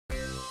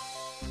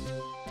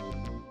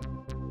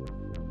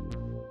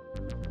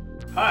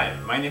Hi,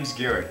 my name's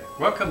Gary.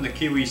 Welcome to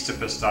Kiwis to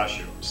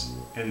Pistachios.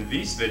 In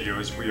these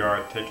videos we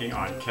are taking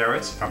on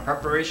carrots from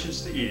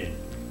preparations to eating.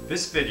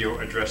 This video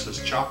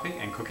addresses chopping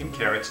and cooking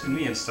carrots in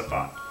the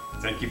Instapot.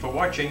 Thank you for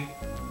watching.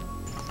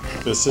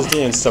 This is the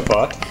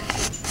Instapot.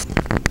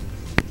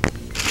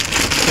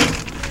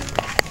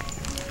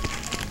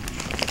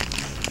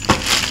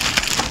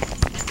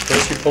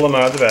 First you pull them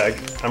out of the bag.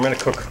 I'm going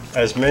to cook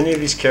as many of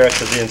these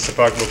carrots as the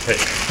Instapot will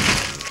take.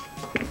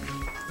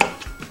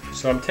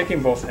 So I'm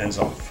taking both ends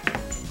off.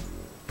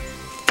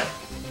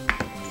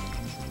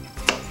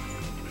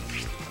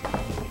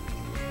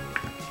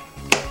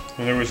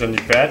 When there was any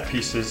bad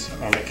pieces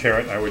on the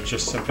carrot, I would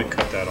just simply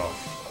cut that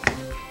off.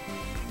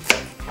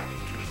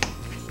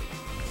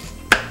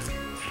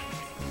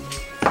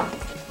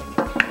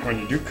 When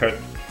you do cut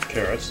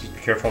carrots, be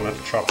careful not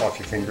to chop off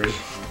your fingers.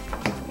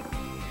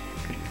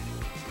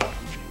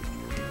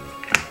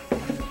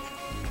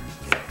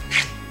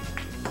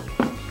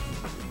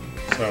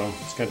 So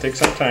it's going to take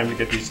some time to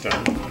get these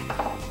done.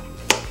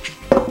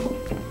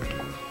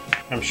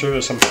 I'm sure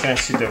there's some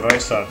fancy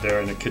device out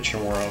there in the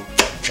kitchen world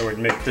that would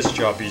make this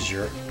job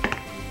easier.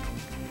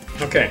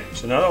 Okay,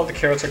 so now all the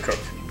carrots are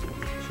cooked.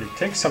 So you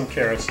take some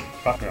carrots,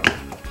 well,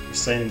 the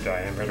same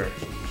diameter,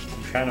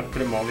 kind of put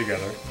them all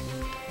together.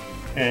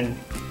 And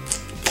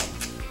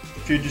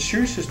if you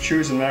choose to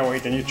choose them that way,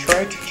 then you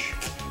try to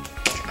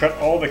cut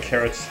all the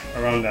carrots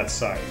around that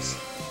size.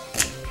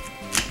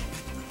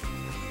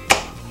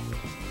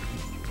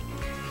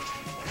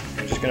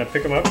 I'm just going to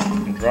pick them up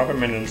and drop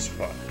them in the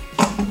spot.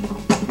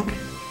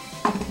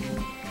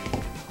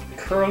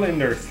 Curling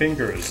their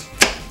fingers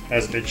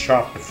as they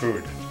chop the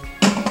food.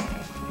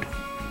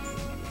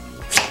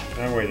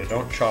 That way they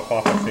don't chop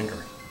off a finger.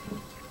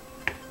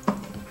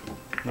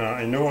 Now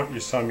I know what you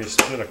saw me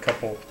split a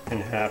couple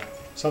in half.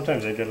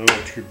 Sometimes they get a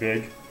little too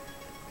big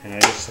and I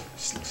just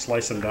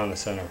slice them down the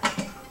center.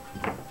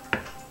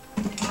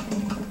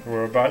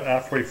 We're about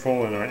halfway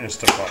full in our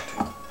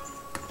Instapot.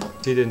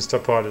 See, the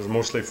Instapot is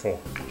mostly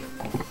full.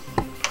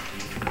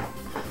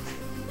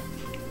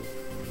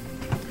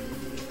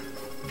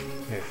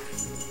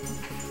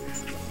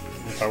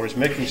 If I was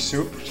making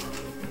soup,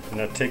 and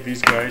I'd take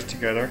these guys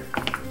together,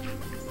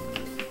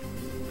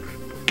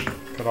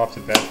 cut off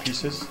the bad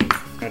pieces,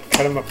 and I'd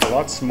cut them up a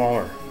lot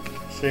smaller.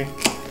 See?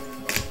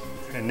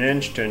 An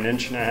inch to an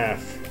inch and a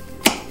half.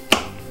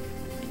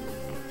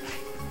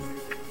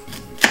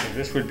 So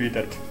this would be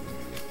the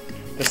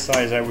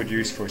size I would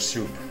use for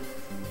soup.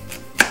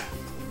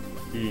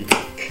 The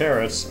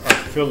carrots are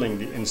filling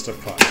the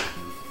Instapot.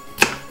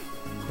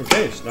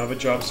 Okay, so now the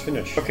job's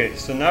finished. Okay,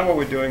 so now what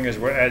we're doing is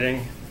we're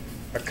adding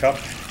a cup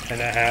and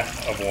a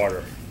half of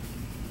water.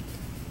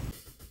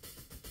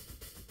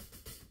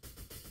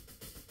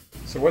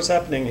 So what's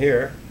happening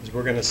here is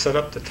we're going to set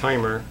up the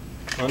timer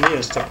on the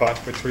Instapot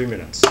for 3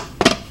 minutes.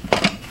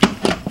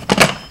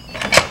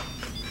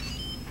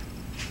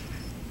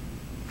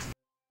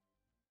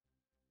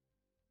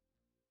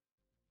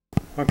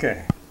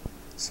 Okay,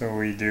 so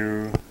we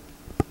do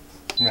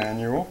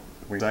manual.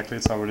 Exactly,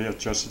 it's already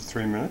adjusted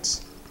 3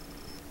 minutes.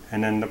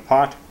 And then the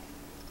pot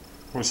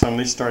will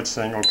suddenly start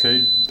saying,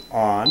 okay,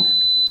 on,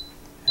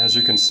 as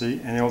you can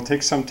see, and it'll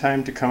take some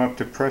time to come up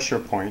to pressure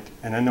point,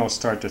 and then it'll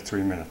start the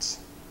 3 minutes.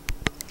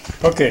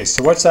 Okay,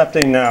 so what's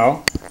happening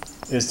now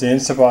is the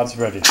Instapot's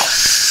ready.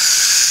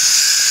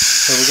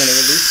 So we're going to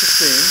release the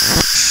steam.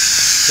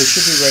 It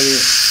should be ready in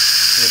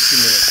a few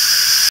minutes.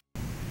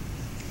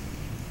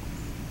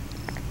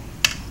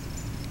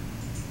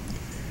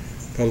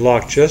 The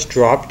lock just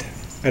dropped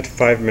at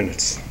 5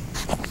 minutes.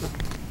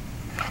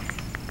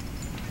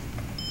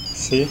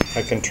 See,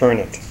 I can turn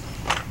it.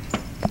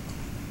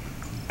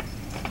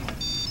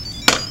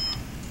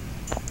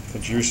 The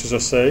juices are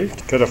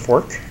saved. Get a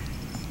fork.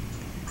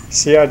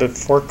 See how the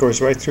fork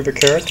goes right through the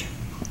carrot?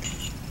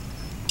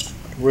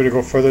 Where to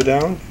go further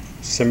down?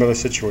 Similar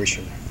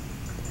situation.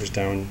 Goes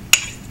down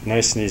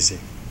nice and easy.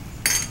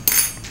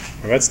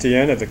 Well, that's the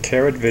end of the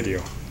carrot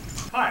video.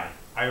 Hi,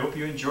 I hope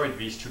you enjoyed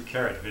these 2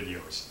 carrot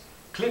videos.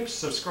 Click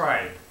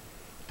subscribe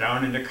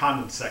down in the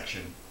comment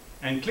section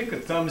and click a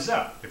thumbs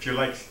up if you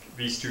like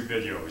these 2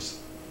 videos.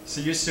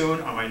 See you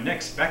soon on my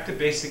next Back to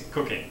Basic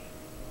Cooking.